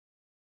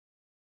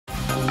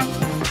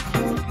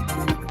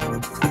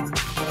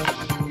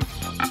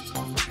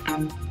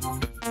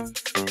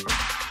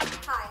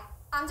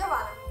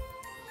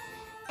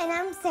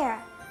there.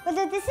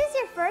 Whether this is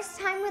your first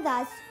time with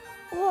us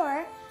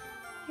or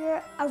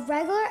you're a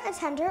regular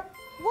attender,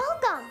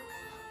 welcome.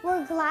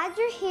 We're glad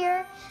you're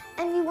here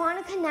and we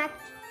want to connect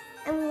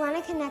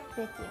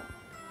with you.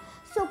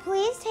 So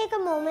please take a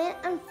moment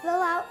and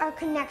fill out our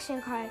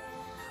connection card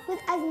with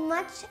as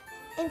much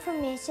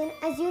information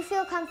as you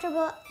feel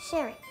comfortable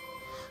sharing.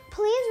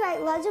 Please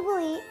write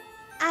legibly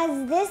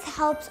as this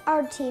helps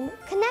our team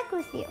connect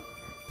with you.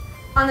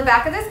 On the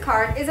back of this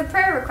card is a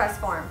prayer request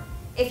form.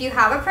 If you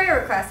have a prayer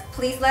request,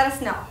 please let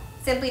us know.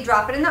 Simply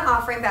drop it in the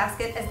offering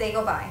basket as they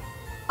go by.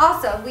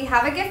 Also, we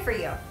have a gift for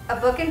you, a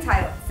book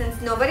entitled,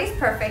 Since Nobody's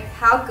Perfect,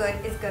 How Good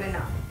is Good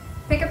Enough.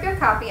 Pick up your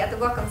copy at the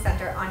Welcome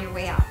Center on your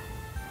way out.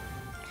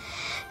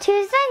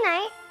 Tuesday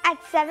night at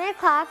 7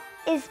 o'clock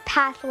is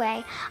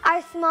Pathway,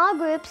 our small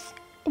group's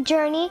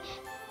journey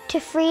to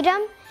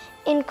freedom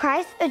in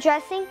Christ,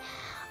 addressing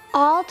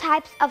all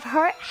types of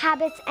hurt,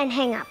 habits, and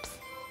hang-ups.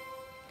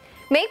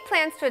 Make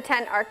plans to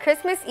attend our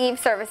Christmas Eve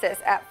services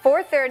at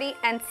 4:30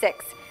 and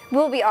 6.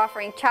 We'll be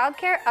offering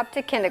childcare up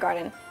to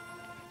kindergarten.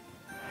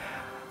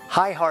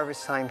 Hi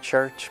Harvest Time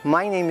Church,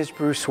 my name is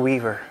Bruce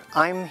Weaver.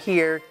 I'm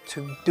here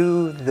to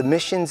do the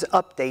missions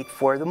update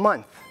for the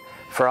month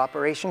for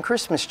Operation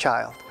Christmas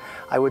Child.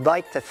 I would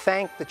like to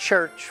thank the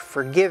church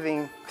for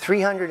giving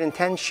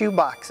 310 shoe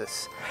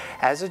boxes.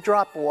 As a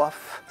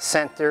drop-off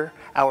center,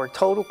 our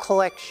total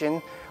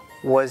collection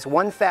was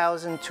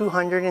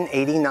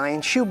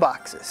 1,289 shoe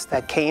boxes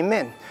that came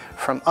in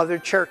from other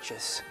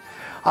churches.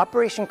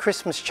 Operation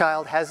Christmas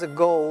Child has a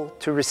goal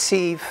to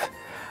receive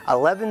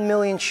 11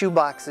 million shoe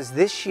boxes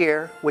this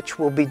year, which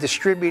will be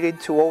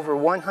distributed to over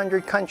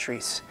 100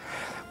 countries.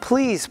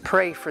 Please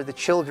pray for the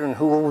children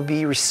who will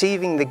be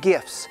receiving the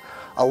gifts,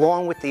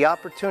 along with the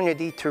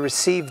opportunity to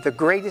receive the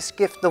greatest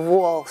gift of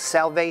all,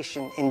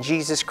 salvation in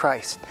Jesus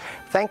Christ.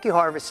 Thank you,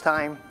 Harvest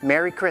Time.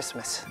 Merry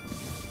Christmas.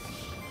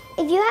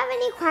 If you have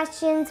any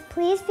questions,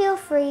 please feel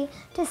free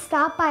to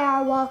stop by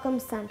our Welcome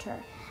Center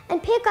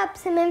and pick up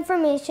some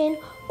information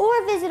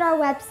or visit our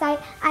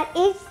website at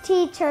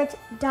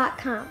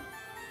htchurch.com.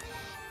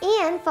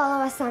 And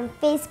follow us on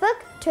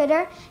Facebook,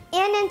 Twitter,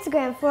 and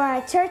Instagram for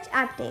our church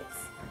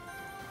updates.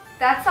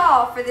 That's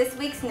all for this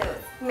week's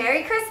news.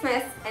 Merry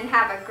Christmas and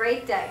have a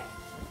great day.